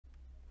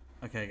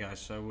Okay guys,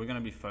 so we're going to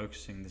be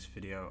focusing this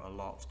video a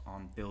lot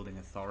on building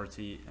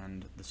authority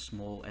and the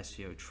small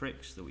SEO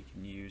tricks that we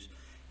can use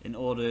in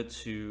order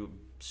to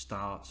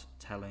start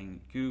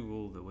telling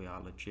Google that we are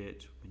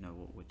legit, we know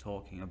what we're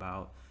talking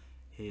about,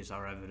 here's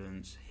our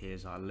evidence,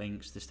 here's our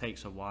links. This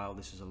takes a while,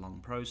 this is a long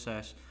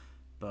process,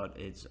 but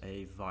it's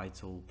a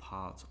vital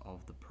part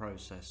of the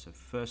process. So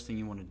first thing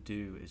you want to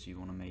do is you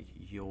want to make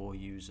your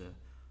user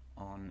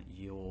on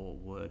your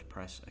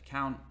WordPress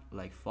account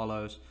like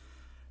follows.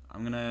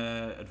 I'm going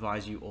to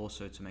advise you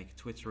also to make a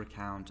Twitter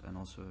account and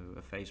also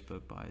a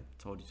Facebook, but I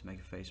told you to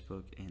make a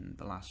Facebook in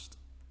the last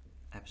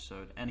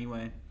episode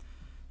anyway.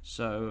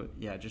 So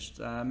yeah, just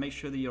make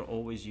sure that you're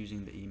always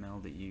using the email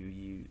that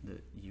you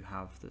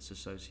have that's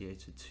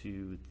associated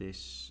to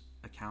this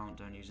account.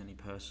 Don't use any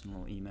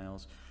personal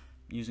emails.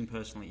 Using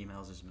personal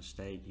emails is a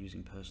mistake.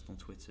 Using personal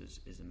Twitters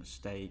is a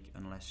mistake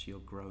unless you're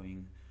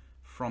growing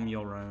from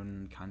your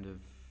own kind of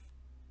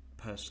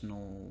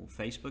personal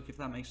Facebook, if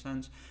that makes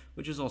sense,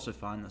 which is also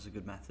fine. That's a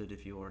good method.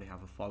 If you already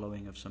have a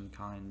following of some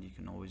kind, you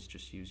can always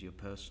just use your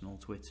personal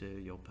Twitter,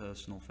 your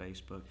personal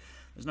Facebook.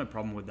 There's no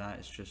problem with that.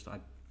 It's just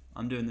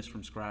I'm doing this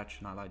from scratch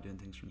and I like doing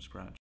things from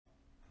scratch.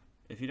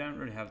 If you don't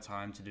really have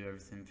time to do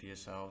everything for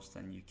yourselves,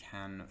 then you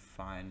can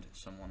find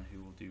someone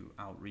who will do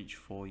outreach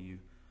for you.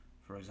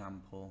 For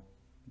example,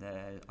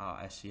 there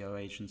are SEO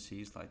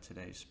agencies like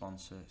today's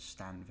sponsor,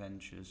 Stan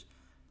Ventures,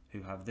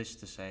 who have this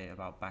to say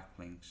about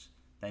backlinks.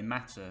 They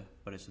matter,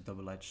 but it's a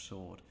double-edged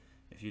sword.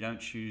 If you don't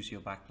choose your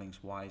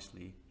backlinks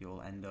wisely,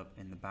 you'll end up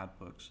in the bad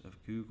books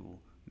of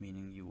Google,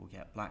 meaning you will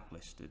get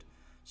blacklisted.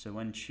 So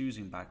when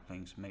choosing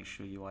backlinks, make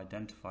sure you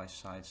identify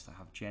sites that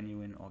have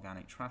genuine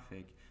organic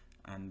traffic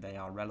and they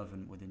are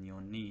relevant within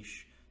your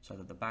niche so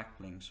that the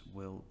backlinks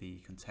will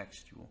be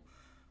contextual.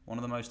 One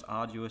of the most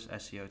arduous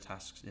SEO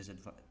tasks is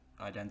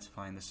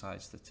identifying the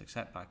sites that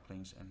accept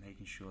backlinks and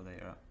making sure they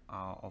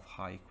are of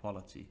high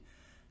quality.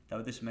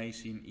 Though this may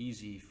seem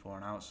easy for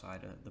an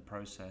outsider, the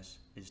process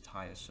is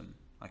tiresome.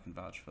 I can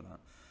vouch for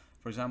that.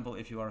 For example,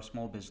 if you are a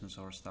small business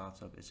or a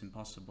startup, it's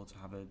impossible to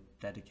have a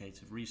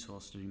dedicated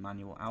resource to do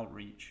manual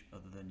outreach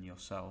other than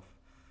yourself.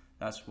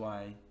 That's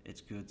why it's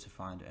good to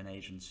find an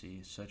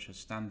agency such as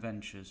Stan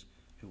Ventures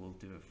who will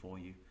do it for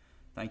you.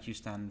 Thank you,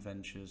 Stan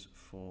Ventures,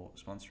 for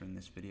sponsoring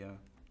this video,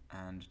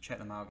 and check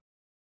them out.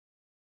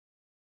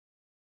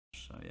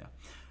 So yeah,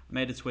 I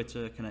made a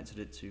Twitter, connected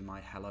it to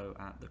my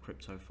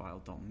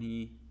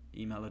hello@thecryptophile.me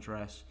email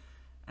address,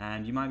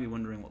 and you might be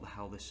wondering what the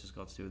hell this has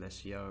got to do with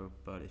SEO,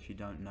 but if you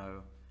don't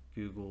know,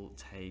 Google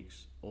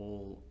takes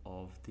all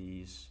of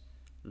these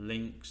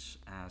links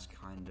as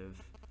kind of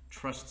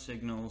trust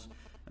signals,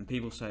 and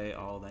people say,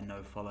 oh, they're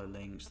no follow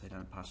links, they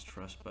don't pass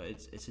trust, but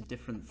it's a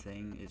different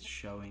thing. It's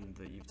showing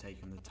that you've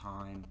taken the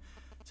time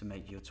to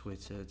make your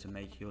Twitter, to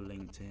make your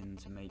LinkedIn,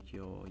 to make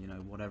your,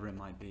 whatever it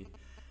might be,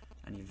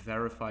 and you've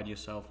verified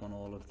yourself on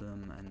all of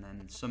them, and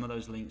then some of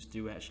those links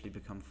do actually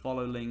become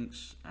follow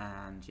links,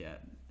 and yeah,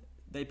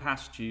 they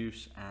pass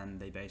juice, and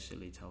they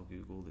basically tell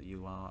Google that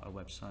you are a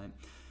website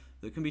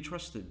that can be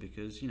trusted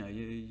because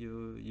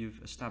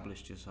you've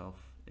established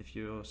yourself. If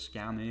you're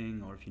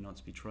scamming or if you're not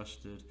to be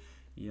trusted,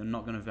 you're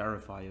not going to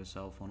verify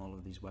yourself on all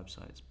of these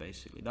websites.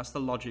 Basically, that's the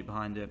logic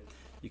behind it.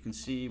 You can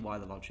see why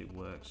the logic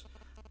works,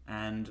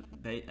 and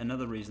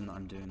another reason that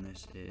I'm doing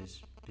this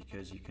is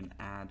because you can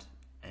add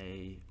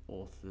a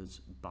author's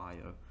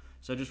bio.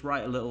 So just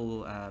write a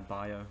little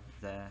bio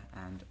there,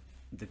 and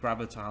the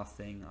Gravatar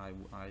thing,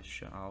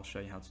 I'll show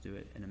you how to do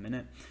it in a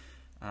minute.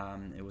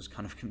 It was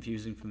kind of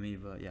confusing for me,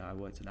 but yeah, I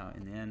worked it out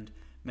in the end.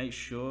 Make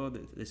sure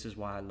that, this is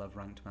why I love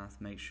ranked math,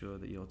 make sure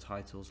that your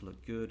titles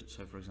look good.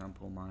 So for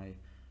example, my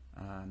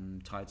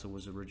title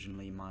was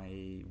originally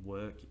my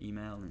work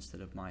email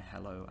instead of my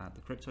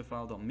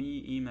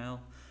hello@thecryptophile.me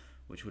email,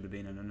 which would have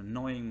been an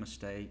annoying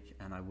mistake,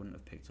 and I wouldn't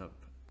have picked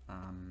up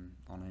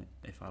on it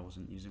if I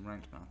wasn't using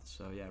ranked math.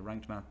 So yeah,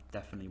 ranked math,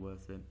 definitely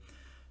worth it.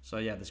 So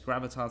yeah, this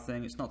Gravatar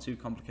thing, it's not too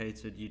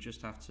complicated. You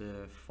just have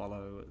to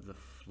follow the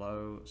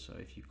flow. So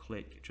if you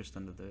click just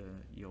under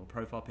your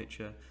profile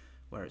picture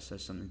where it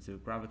says something to do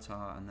with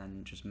Gravatar, and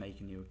then just make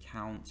a new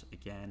account,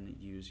 again,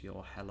 use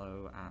your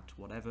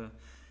hello@whatever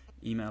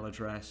email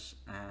address,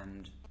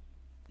 and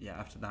yeah,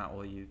 after that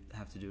all you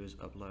have to do is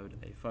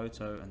upload a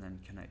photo and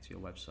then connect to your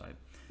website.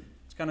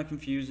 It's kind of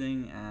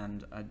confusing,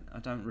 and I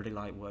don't really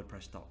like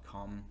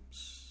WordPress.com,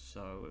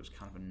 so it was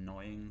kind of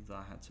annoying that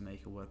I had to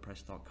make a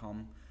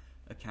WordPress.com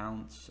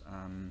account.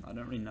 I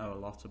don't really know a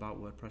lot about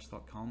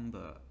WordPress.com,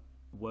 but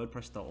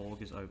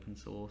WordPress.org is open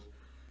source,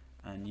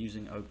 and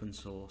using open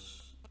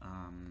source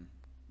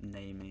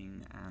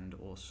naming and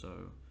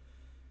also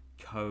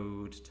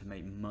code to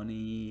make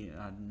money,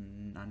 I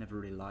never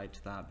really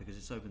liked that because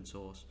it's open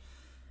source.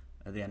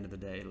 At the end of the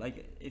day,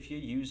 like if you're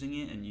using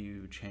it and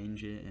you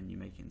change it and you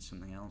make it into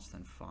something else,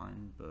 then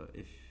fine. But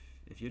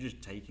if you're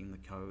just taking the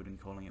code and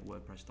calling it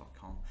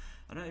WordPress.com,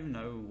 I don't even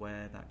know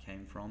where that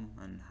came from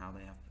and how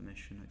they have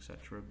permission,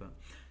 etc. But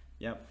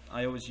yeah,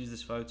 I always use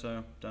this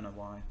photo. Don't know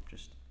why.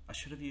 I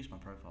should have used my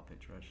profile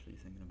picture, actually,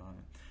 thinking about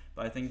it.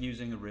 But I think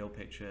using a real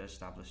picture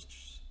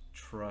established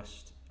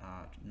trust,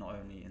 not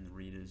only in the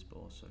readers but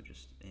also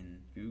just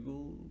in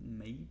Google,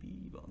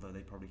 maybe, but although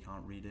they probably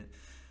can't read it,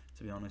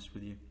 to be honest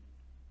with you.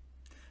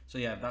 So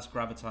yeah, that's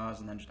Gravatars,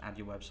 and then just add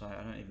your website.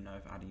 I don't even know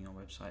if adding your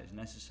website is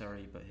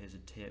necessary, but here's a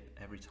tip: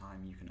 every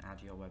time you can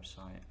add your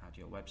website,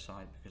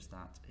 because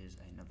that is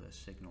another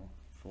signal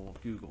for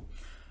Google.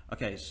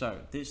 Okay,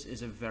 so this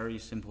is a very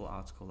simple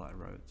article that I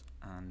wrote,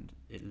 and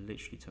it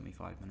literally took me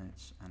 5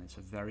 minutes, and it's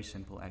a very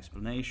simple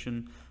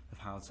explanation of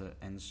how to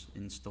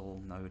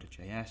install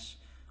Node.js,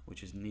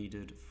 which is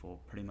needed for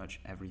pretty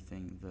much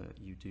everything that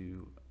you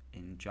do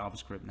in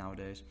JavaScript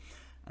nowadays.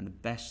 And the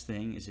best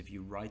thing is if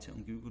you write it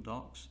on Google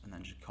Docs and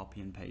then just copy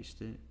and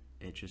paste it,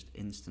 it just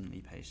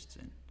instantly pastes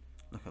in.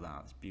 Look at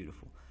that, it's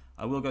beautiful.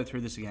 I will go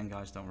through this again,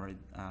 guys, don't worry.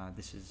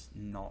 This is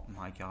not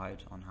my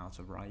guide on how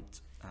to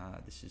write.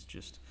 This is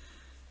just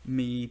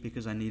me,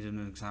 because I needed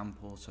an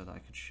example so that I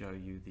could show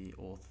you the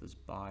author's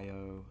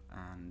bio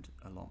and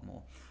a lot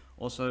more.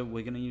 Also,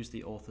 we're going to use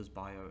the author's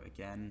bio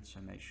again,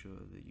 so make sure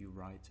that you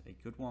write a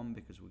good one,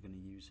 because we're going to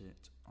use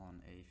it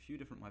on a few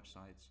different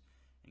websites,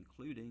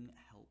 including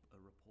Help a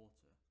Reporter.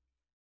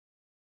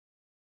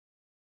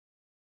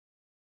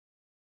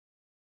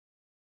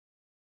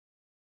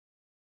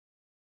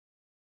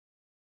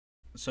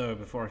 So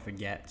before I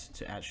forget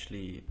to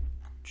actually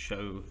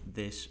show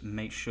this,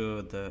 make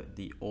sure that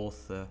the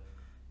author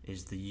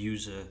is the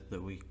user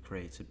that we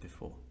created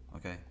before.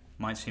 Okay,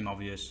 might seem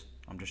obvious,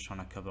 I'm just trying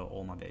to cover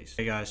all my bases.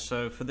 Hey guys,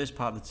 so for this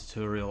part of the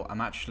tutorial,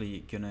 I'm actually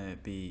gonna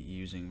be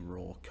using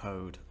raw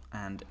code,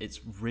 and it's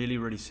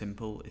really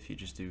simple if you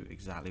just do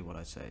exactly what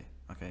I say.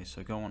 Okay,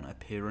 so go on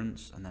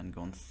Appearance and then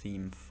go on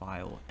Theme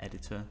File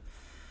Editor,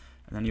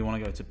 and then you want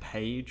to go to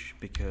Page,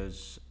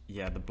 because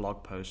yeah, the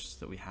blog posts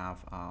that we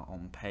have are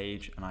on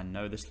Page, and I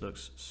know this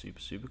looks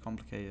super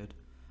complicated,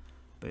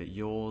 but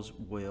yours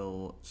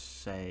will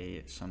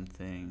say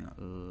something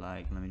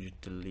like, let me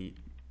just delete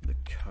the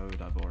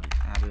code I've already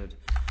added.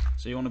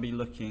 So you want to be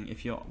looking,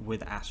 if you're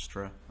with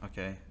Astra,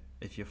 okay,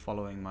 if you're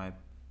following my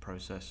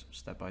process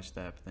step by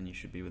step, then you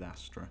should be with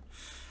Astra.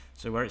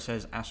 So where it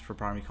says Astra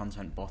primary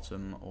content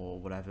bottom, or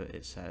whatever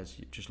it says,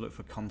 you just look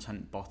for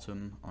content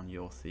bottom on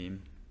your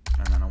theme,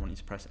 and then I want you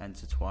to press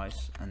enter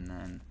twice, and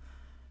then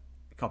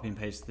copy and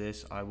paste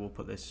this. I will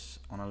put this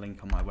on a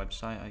link on my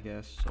website, I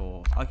guess,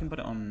 or I can put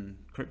it on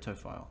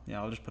CryptoFile.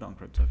 Yeah, I'll just put it on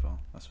CryptoFile,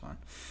 that's fine.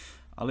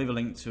 I'll leave a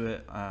link to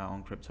it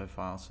on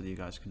CryptoFile so that you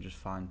guys can just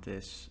find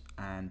this.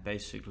 And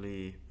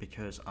basically,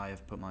 because I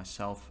have put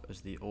myself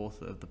as the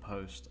author of the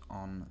post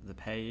on the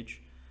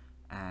page,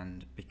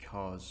 and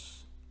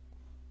because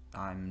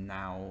I'm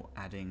now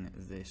adding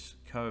this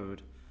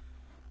code,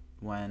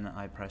 when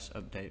I press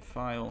update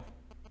file,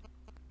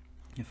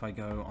 if I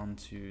go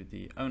onto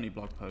the only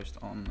blog post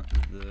on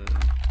the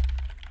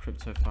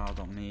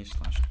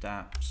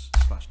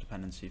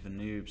cryptofile.me/dapps/dependency for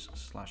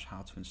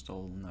noobs/how to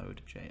install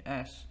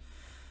Node.js,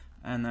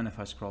 and then if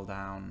I scroll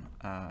down,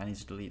 I need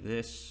to delete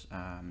this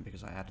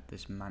because I added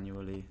this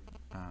manually.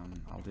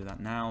 I'll do that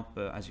now,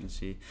 but as you can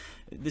see,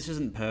 this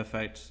isn't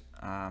perfect.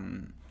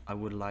 I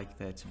would like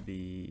there to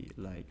be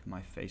like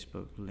my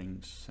Facebook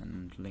links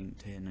and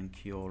LinkedIn and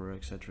Quora,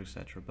 etc.,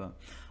 but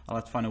I'll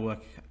have to find a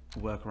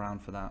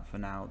workaround for that. For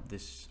now,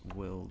 this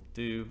will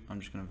do. I'm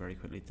just going to very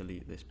quickly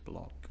delete this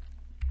block.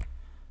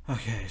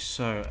 Okay,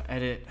 so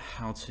edit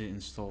how to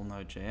install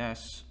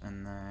Node.js,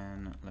 and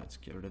then let's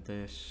get rid of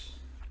this.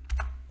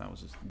 That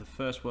was the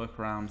first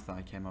workaround that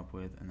I came up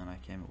with, and then I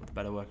came up with a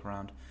better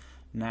workaround.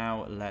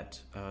 Now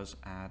let us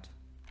add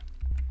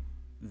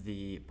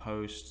the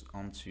post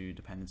onto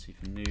dependency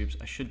for noobs.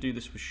 I should do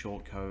this with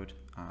shortcode,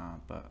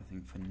 but I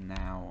think for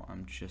now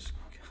I'm just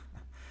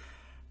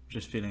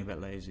feeling a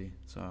bit lazy,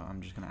 so I'm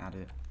just going to add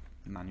it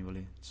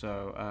manually.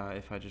 So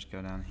if I just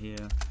go down here,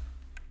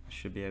 I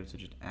should be able to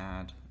just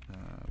add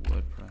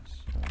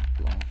WordPress or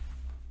blog,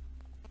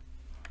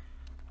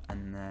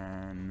 and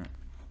then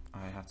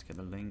I have to get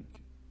the link,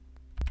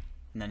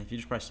 and then if you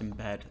just press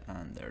embed,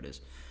 and there it is.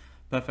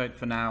 Perfect.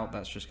 For now,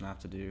 that's just going to have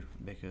to do,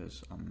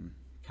 because I'm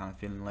kind of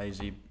feeling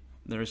lazy.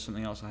 There is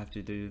something else I have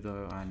to do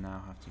though. I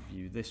now have to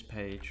view this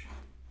page.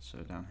 So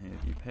down here,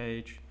 view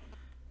page.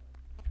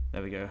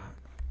 There we go.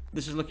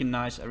 This is looking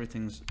nice.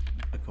 Everything's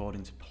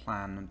according to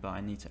plan, but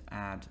I need to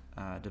add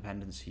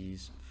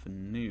dependencies for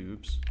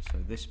noobs, so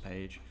this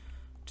page,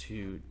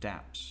 to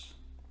dapps,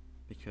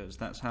 because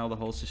that's how the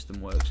whole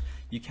system works.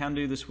 You can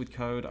do this with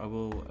code. I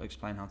will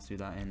explain how to do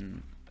that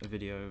in a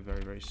video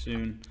very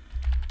soon.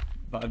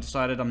 But I've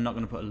decided I'm not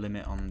going to put a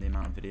limit on the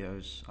amount of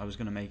videos. I was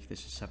going to make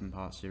this a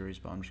 7-part series,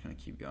 but I'm just going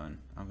to keep going.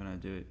 I'm going to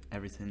do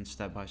everything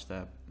step by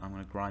step. I'm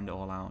going to grind it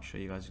all out, show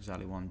you guys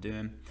exactly what I'm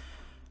doing.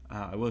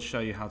 I will show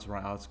you how to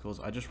write articles.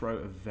 I just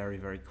wrote a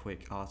very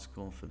quick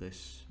article for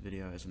this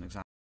video as an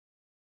example.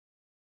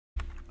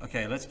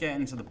 Okay, let's get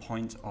into the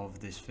point of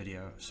this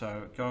video.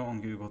 So go on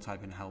Google,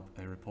 type in help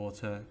a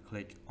reporter,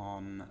 click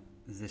on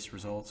this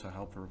result, so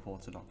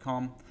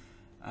helpareporter.com.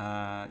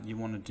 You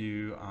want to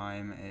do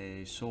I'm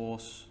a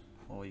source,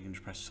 or you can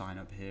just press sign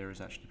up here,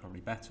 is actually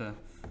probably better.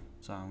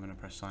 So I'm going to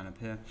press sign up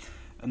here.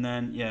 And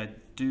then, yeah,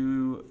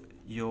 do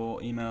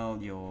your email,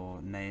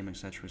 your name,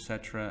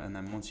 etc., and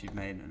then once you've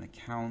made an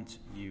account,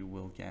 you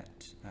will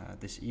get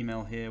this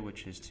email here,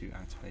 which is to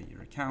activate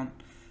your account.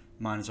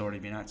 Mine has already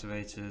been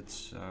activated,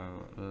 so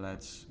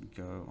let's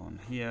go on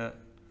here,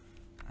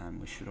 and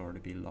we should already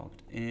be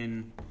logged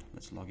in.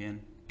 Let's log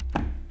in.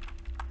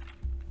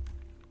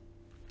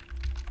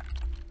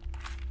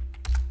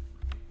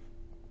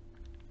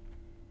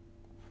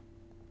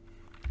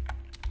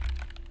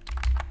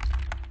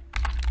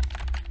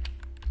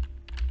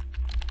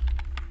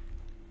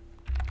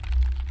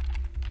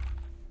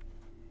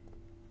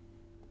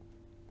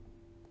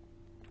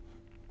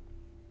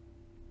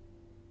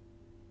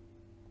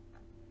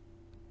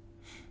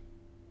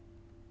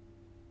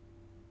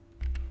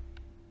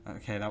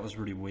 Okay, that was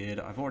really weird.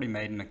 I've already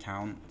made an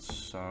account,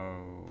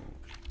 so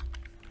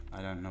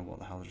I don't know what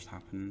the hell just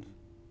happened.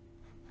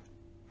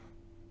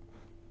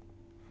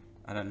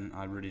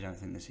 I really don't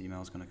think this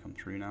email is going to come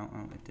through now.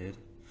 Oh, it did.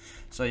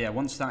 So yeah,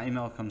 once that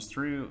email comes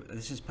through,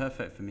 this is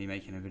perfect for me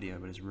making a video,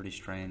 but it's really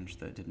strange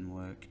that it didn't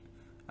work.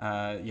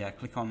 Yeah,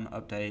 click on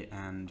update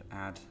and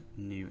add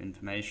new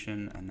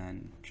information, and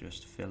then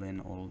just fill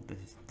in all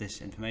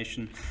this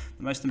information.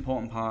 The most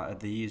important part of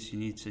these, you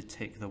need to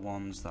tick the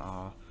ones that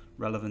are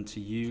relevant to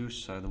you.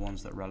 So the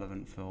ones that are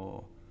relevant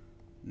for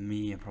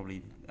me are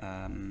probably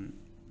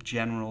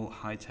general,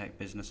 high-tech,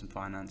 business and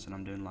finance, and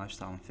I'm doing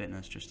lifestyle and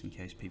fitness just in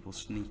case people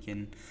sneak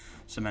in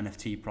some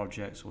NFT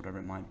projects or whatever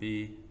it might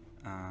be.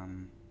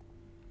 I'm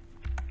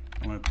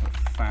going to put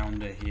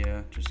founder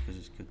here just because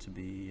it's good to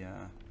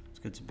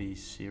be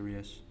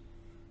serious,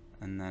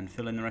 and then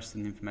fill in the rest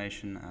of the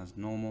information as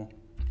normal.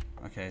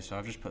 Okay, so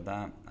I've just put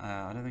that.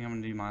 I don't think I'm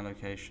going to do my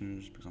location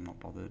just because I'm not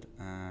bothered.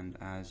 And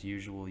as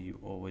usual, you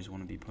always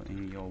want to be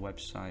putting your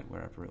website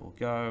wherever it will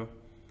go.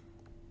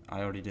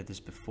 I already did this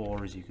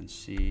before, as you can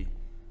see.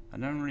 I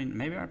don't really,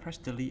 maybe I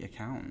pressed delete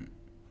account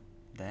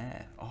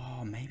there.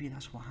 Oh, maybe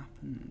that's what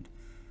happened.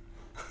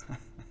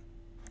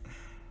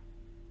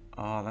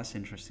 Oh, that's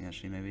interesting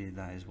actually. Maybe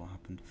that is what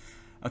happened.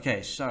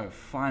 Okay, so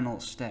final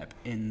step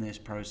in this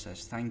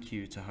process. Thank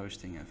you to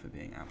Hosting It for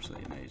being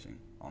absolutely amazing.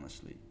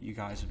 Honestly, you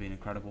guys have been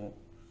incredible.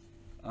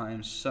 I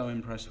am so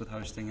impressed with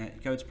Hosting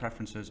It. Go to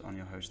preferences on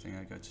your Hosting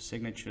It, go to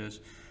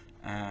signatures,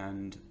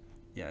 and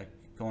yeah,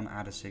 go on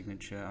add a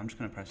signature. I'm just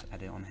going to press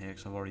edit on here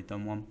because I've already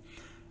done one.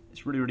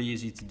 It's really, really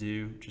easy to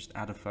do. Just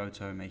add a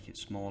photo, make it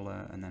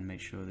smaller, and then make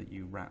sure that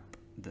you wrap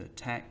the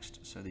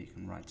text so that you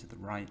can write to the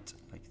right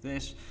like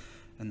this.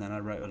 And then I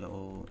wrote a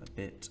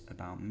bit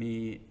about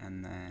me,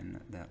 and then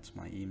that's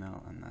my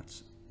email, and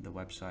that's the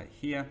website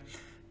here.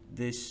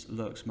 This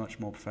looks much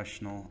more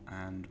professional,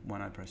 and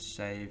when I press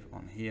save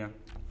on here,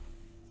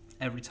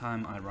 every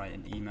time I write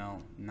an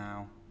email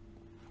now,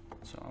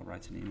 so I'll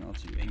write an email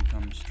to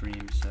income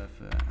stream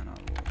surfer, and I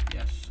will,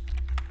 yes,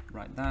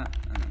 write that,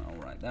 and then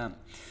I'll write that.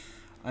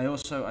 I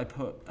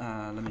put,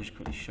 let me just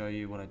quickly show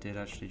you what I did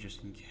actually,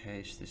 just in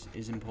case this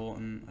is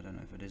important. I don't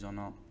know if it is or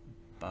not,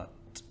 but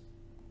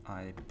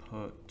I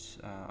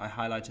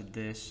highlighted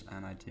this,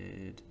 and I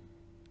did,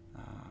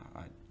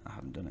 I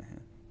haven't done it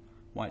here,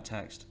 white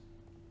text,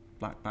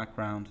 black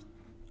background,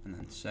 and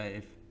then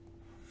save.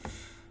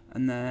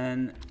 And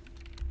then,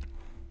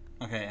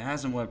 okay, it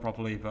hasn't worked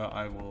properly, but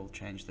I will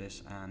change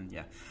this, and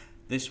yeah,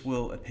 this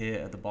will appear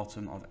at the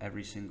bottom of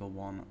every single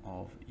one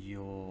of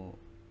your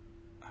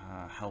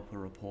helper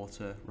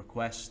reporter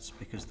requests,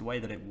 because the way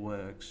that it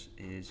works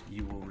is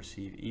you will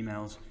receive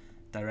emails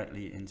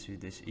directly into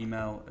this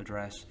email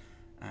address,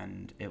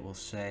 and it will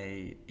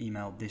say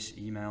email this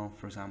email,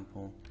 for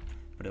example,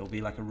 but it will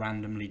be like a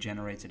randomly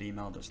generated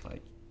email that's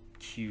like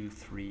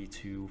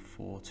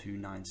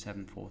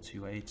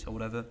Q324297428 or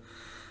whatever,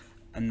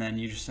 and then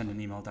you just send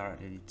an email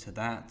directly to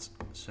that,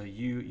 so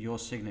your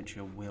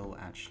signature will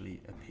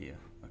actually appear.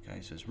 Okay,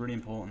 so it's really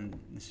important.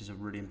 This is a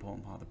really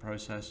important part of the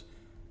process.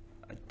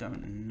 I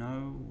don't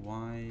know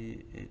why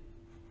it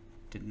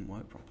didn't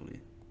work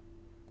properly.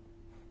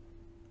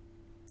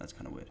 That's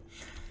kind of weird.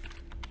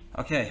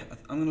 Okay,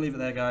 I'm going to leave it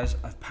there, guys.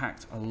 I've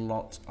packed a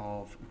lot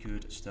of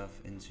good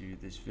stuff into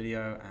this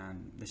video,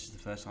 and this is the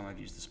first time I've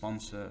used the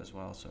sponsor as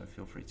well, so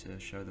feel free to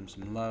show them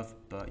some love.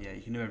 But yeah,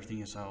 you can do everything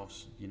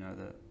yourselves. You know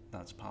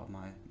that's part of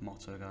my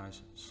motto,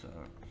 guys. So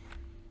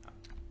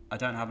I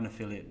don't have an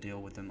affiliate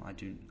deal with them.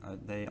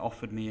 They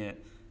offered me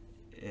it.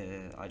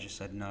 I just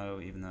said no,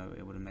 even though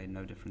it would have made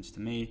no difference to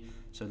me.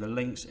 So the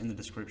links in the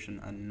description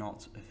are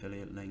not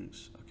affiliate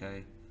links,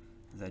 okay?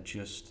 They're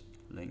just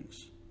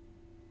links.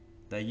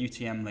 They're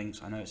UTM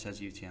links. I know it says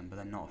UTM, but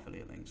they're not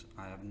affiliate links.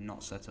 I have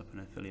not set up an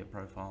affiliate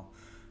profile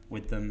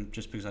with them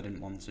just because I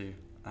didn't want to.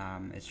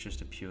 It's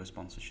just a pure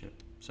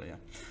sponsorship. So yeah,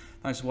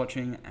 thanks for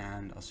watching,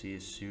 and I'll see you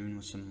soon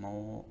with some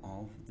more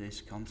of this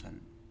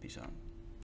content. Peace out.